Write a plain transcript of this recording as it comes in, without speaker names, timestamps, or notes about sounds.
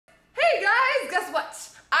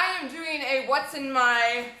what's in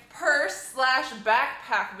my purse slash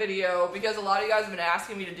backpack video because a lot of you guys have been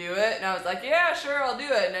asking me to do it, and I was like, yeah, sure, I'll do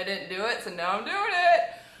it, and I didn't do it, so now I'm doing it.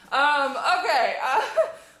 Okay,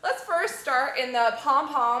 let's first start in the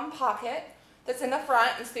pom-pom pocket that's in the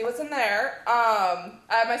front and see what's in there. I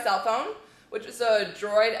have my cell phone, which is a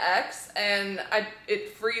Droid X, and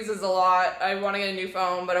it freezes a lot. I want to get a new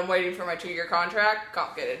phone, but I'm waiting for my 2-year contract.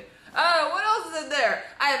 Complicated. What else is in there?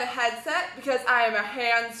 I have a headset because I am a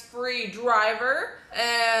hands-free driver,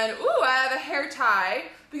 and ooh, I have a hair tie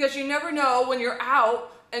because you never know when you're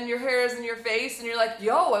out and your hair is in your face and you're like,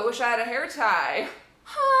 yo, I wish I had a hair tie.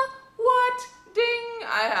 Huh? What? Ding!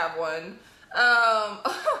 I have one.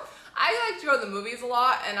 I like to go to the movies a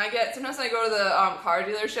lot, and sometimes when I go to the car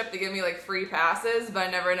dealership, they give me like free passes, but I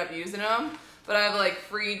never end up using them. But I have like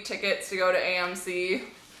free tickets to go to AMC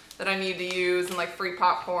that I need to use, and like free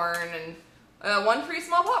popcorn, and 1 free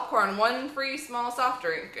small popcorn, 1 free small soft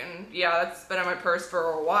drink, and yeah, that's been in my purse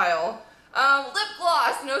for a while. Lip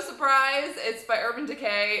gloss, no surprise, it's by Urban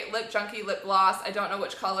Decay, Lip Junkie lip gloss. I don't know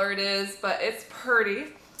which color it is, but it's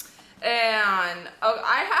pretty. And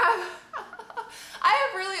I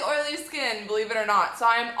have really oily skin, believe it or not, so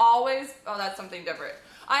I'm always, oh, that's something different.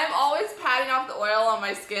 I am always patting off the oil on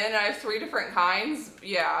my skin, and I have 3 different kinds.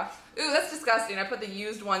 Yeah. Ooh, that's disgusting. I put the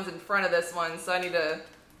used ones in front of this one, so I need to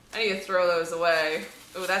throw those away.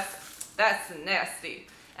 Ooh, that's nasty.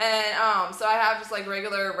 And so I have just like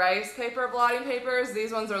regular rice paper blotting papers.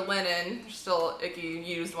 These ones are linen, still icky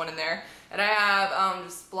used one in there. And I have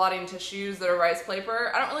just blotting tissues that are rice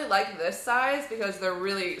paper. I don't really like this size because they're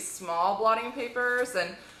really small blotting papers,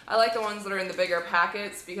 and I like the ones that are in the bigger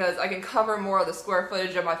packets because I can cover more of the square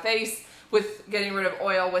footage of my face with getting rid of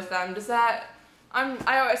oil with them.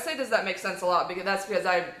 I always say does that make sense a lot because that's because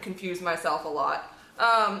I confuse myself a lot.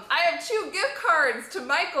 I have 2 gift cards to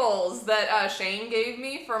Michael's that Shane gave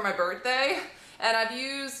me for my birthday, and I've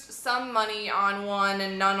used some money on one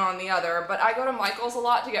and none on the other, but I go to Michael's a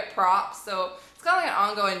lot to get props, so it's kind of like an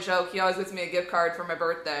ongoing joke. He always gives me a gift card for my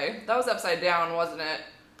birthday. That was upside down, wasn't it?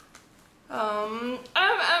 Ooh,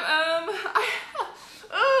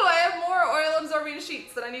 I have more oil absorbing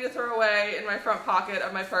sheets that I need to throw away in my front pocket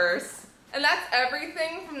of my purse. And that's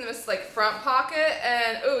everything from this like front pocket,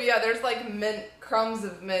 and oh yeah, there's like crumbs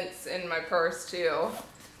of mints in my purse too.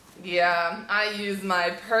 Yeah, I use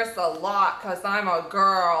my purse a lot because I'm a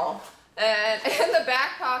girl. And in the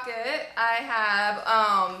back pocket, I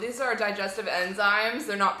have, these are digestive enzymes.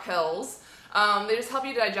 They're not pills. They just help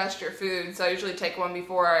you digest your food, so I usually take one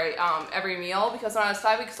before every meal because when I was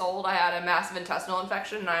 5 weeks old, I had a massive intestinal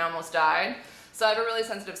infection and I almost died. So I have a really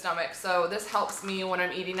sensitive stomach, so this helps me when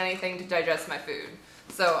I'm eating anything to digest my food.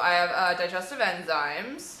 So I have digestive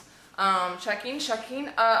enzymes. Checking.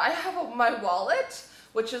 I have my wallet,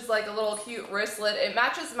 which is like a little cute wristlet. It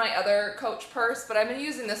matches my other Coach purse, but I've been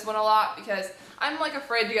using this one a lot because I'm like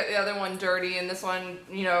afraid to get the other one dirty, and this one,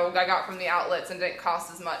 you know, I got from the outlets and didn't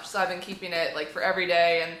cost as much, so I've been keeping it like for every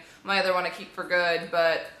day, and my other one I keep for good.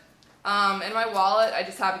 But in my wallet, I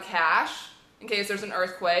just have cash in case there's an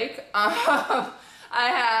earthquake. I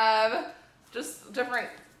have just different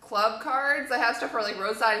club cards. I have stuff for like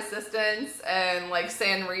roadside assistance and like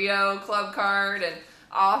Sanrio club card and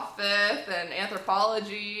Off Fifth and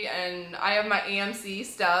Anthropology, and I have my AMC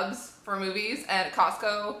stubs for movies and a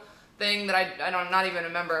Costco thing that I'm not even a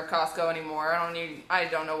member of Costco anymore. I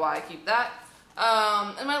don't know why I keep that.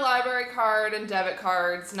 And my library card and debit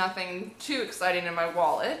cards, nothing too exciting in my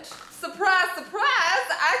wallet. Surprise, surprise,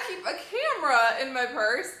 I keep a camera in my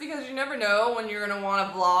purse because you never know when you're gonna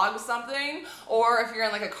wanna vlog something, or if you're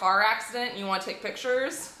in like a car accident and you wanna take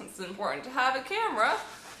pictures. It's important to have a camera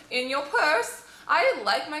in your purse. I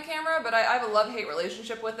like my camera, but I have a love-hate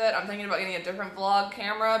relationship with it. I'm thinking about getting a different vlog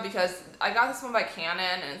camera because I got this one by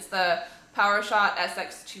Canon, and it's the PowerShot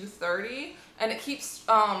SX230, and it keeps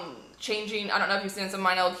changing. I don't know if you've seen some of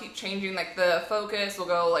mine, it'll keep changing, like the focus will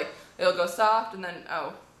go like, it'll go soft, and then,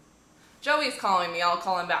 oh. Joey's calling me, I'll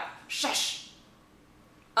call him back. Shush!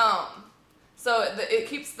 So it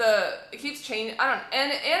keeps changing,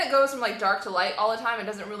 and it goes from like dark to light all the time. It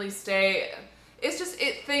doesn't really stay, it's just,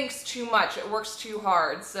 it thinks too much, it works too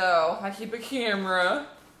hard, so I keep a camera.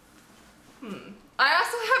 I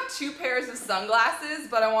also have 2 pairs of sunglasses,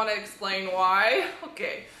 but I want to explain why.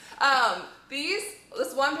 Okay.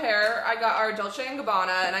 This one pair, I got our Dolce &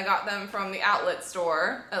 Gabbana, and I got them from the outlet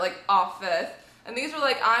store at like Off Fifth. And these were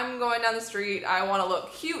like, I'm going down the street, I want to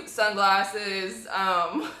look cute sunglasses.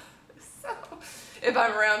 So if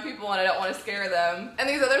I'm around people and I don't want to scare them. And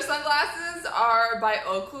these other sunglasses are by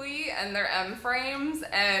Oakley and they're M frames,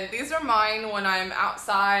 and these are mine when I'm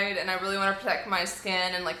outside and I really want to protect my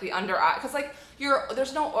skin and like the under eye, because like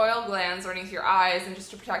there's no oil glands underneath your eyes, and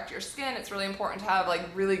just to protect your skin it's really important to have like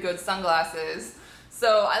really good sunglasses.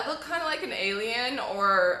 So I look kind of like an alien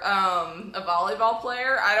or a volleyball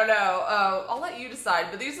player. I don't know. I'll let you decide.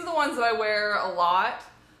 But these are the ones that I wear a lot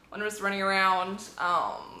when I'm just running around.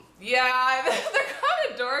 Yeah, they're kind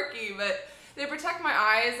of dorky, but they protect my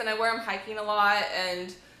eyes, and I wear them hiking a lot.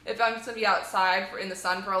 And if I'm just going to be outside in the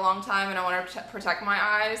sun for a long time and I want to protect my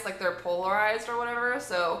eyes, like they're polarized or whatever.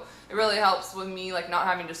 So it really helps with me like not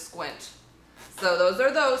having to squint. So those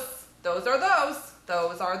are those. Those are those.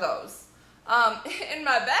 Those are those. In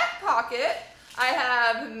my back pocket, I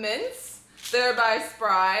have mints. They're by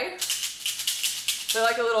Spry. They're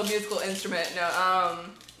like a little musical instrument. No,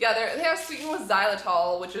 yeah, they have sweetened with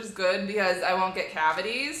xylitol, which is good because I won't get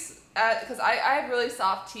cavities. Because I have really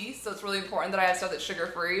soft teeth, so it's really important that I have stuff that's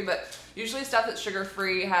sugar-free. But usually stuff that's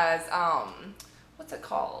sugar-free has, what's it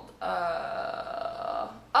called?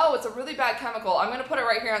 Oh, it's a really bad chemical. I'm going to put it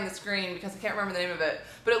right here on the screen because I can't remember the name of it.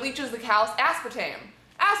 But it leaches the aspartame.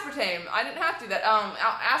 Aspartame, I didn't have to do that.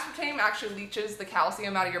 Aspartame actually leaches the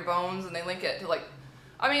calcium out of your bones, and they link it to like,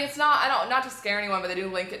 I mean, it's not, not to scare anyone, but they do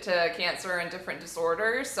link it to cancer and different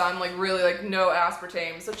disorders. So I'm like really like no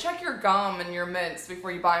aspartame. So check your gum and your mints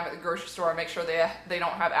before you buy them at the grocery store and make sure they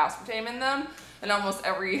don't have aspartame in them. And almost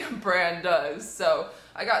every brand does. So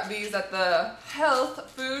I got these at the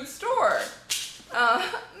health food store.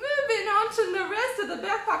 Moving on to the rest of the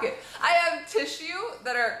back pocket. I have tissue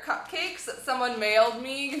that are cupcakes that someone mailed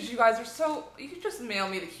me, because you guys are so, you can just mail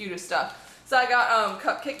me the cutest stuff. So I got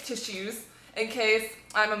cupcake tissues in case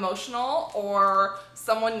I'm emotional or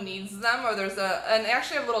someone needs them, or there's and they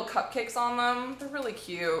actually have little cupcakes on them. They're really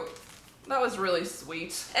cute. That was really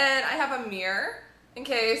sweet. And I have a mirror in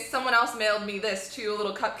case someone else mailed me this too, a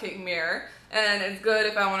little cupcake mirror. And it's good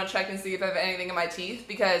if I want to check and see if I have anything in my teeth,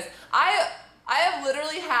 because I have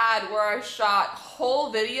literally had where I shot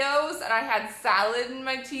whole videos and I had salad in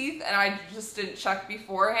my teeth and I just didn't check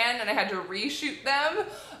beforehand and I had to reshoot them.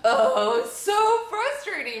 Oh, it's so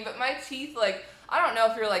frustrating. But my teeth, like, I don't know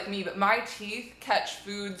if you're like me, but my teeth catch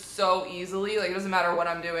food so easily. Like, it doesn't matter what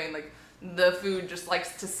I'm doing. Like, the food just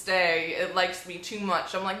likes to stay. It likes me too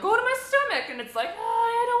much. I'm like, go to my stomach. And it's like, oh,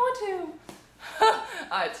 I don't want to.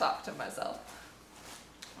 I talk to myself.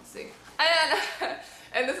 Let's see.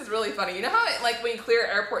 And this is really funny. You know how like when you clear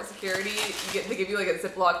airport security, they give you like a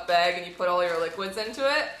Ziploc bag and you put all your liquids into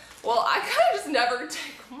it? Well, I kind of just never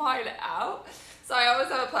take mine out. So I always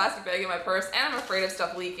have a plastic bag in my purse, and I'm afraid of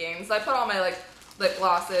stuff leaking. So I put all my like lip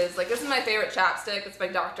glosses. Like, this is my favorite chapstick. It's by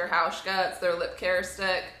Dr. Hauschka. It's their lip care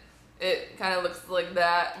stick. It kind of looks like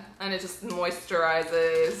that, and it just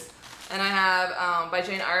moisturizes. And I have, by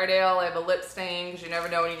Jane Iredale, I have a lip stain, because you never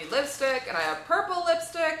know when you need lipstick. And I have purple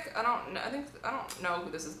lipstick. I don't know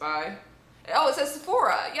who this is by. Oh, it says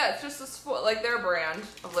Sephora. Yeah, it's just like their brand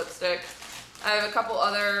of lipstick. I have a couple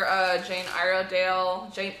other Jane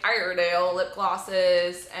Iredale lip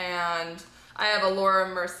glosses, and I have a Laura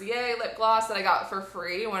Mercier lip gloss that I got for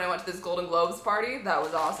free when I went to this Golden Globes party. That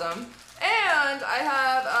was awesome. And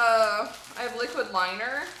I have liquid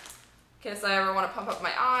liner in case I ever want to pump up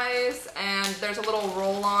my eyes. And there's a little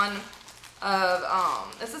roll-on of,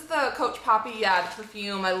 is this the Coach Poppy? Yeah, the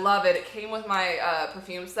perfume. I love it. It came with my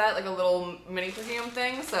perfume set, like a little mini perfume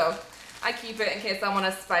thing. So I keep it in case I want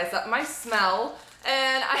to spice up my smell.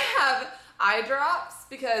 And I have eye drops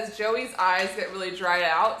because Joey's eyes get really dried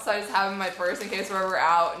out. So I just have them in my purse in case we're ever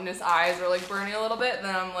out and his eyes are like burning a little bit. And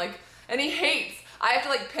then I'm like, and he hates, I have to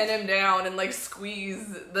like pin him down and like squeeze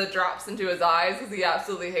the drops into his eyes because he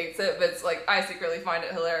absolutely hates it, but it's like, I secretly find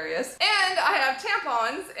it hilarious. And I have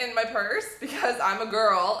tampons in my purse because I'm a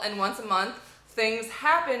girl, and once a month things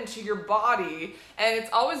happen to your body, and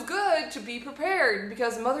it's always good to be prepared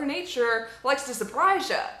because Mother Nature likes to surprise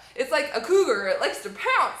you. It's like a cougar, it likes to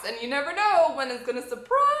pounce, and you never know when it's gonna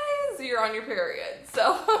surprise you on your period.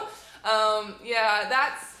 So, yeah,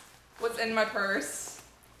 that's what's in my purse.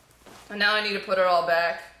 And now I need to put it all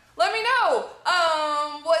back. Let me know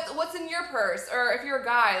what's in your purse, or if you're a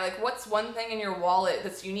guy, like what's one thing in your wallet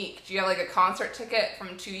that's unique? Do you have like a concert ticket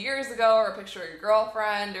from 2 years ago, or a picture of your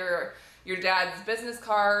girlfriend, or your dad's business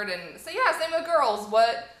card? And so yeah, same with girls.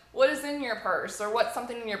 What is in your purse, or what's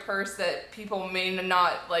something in your purse that people may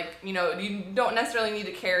not like, you know, you don't necessarily need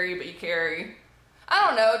to carry, but you carry? I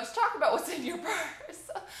don't know, just talk about what's in your purse.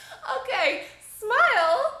 Okay,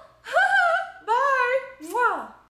 smile. Bye. Mwah.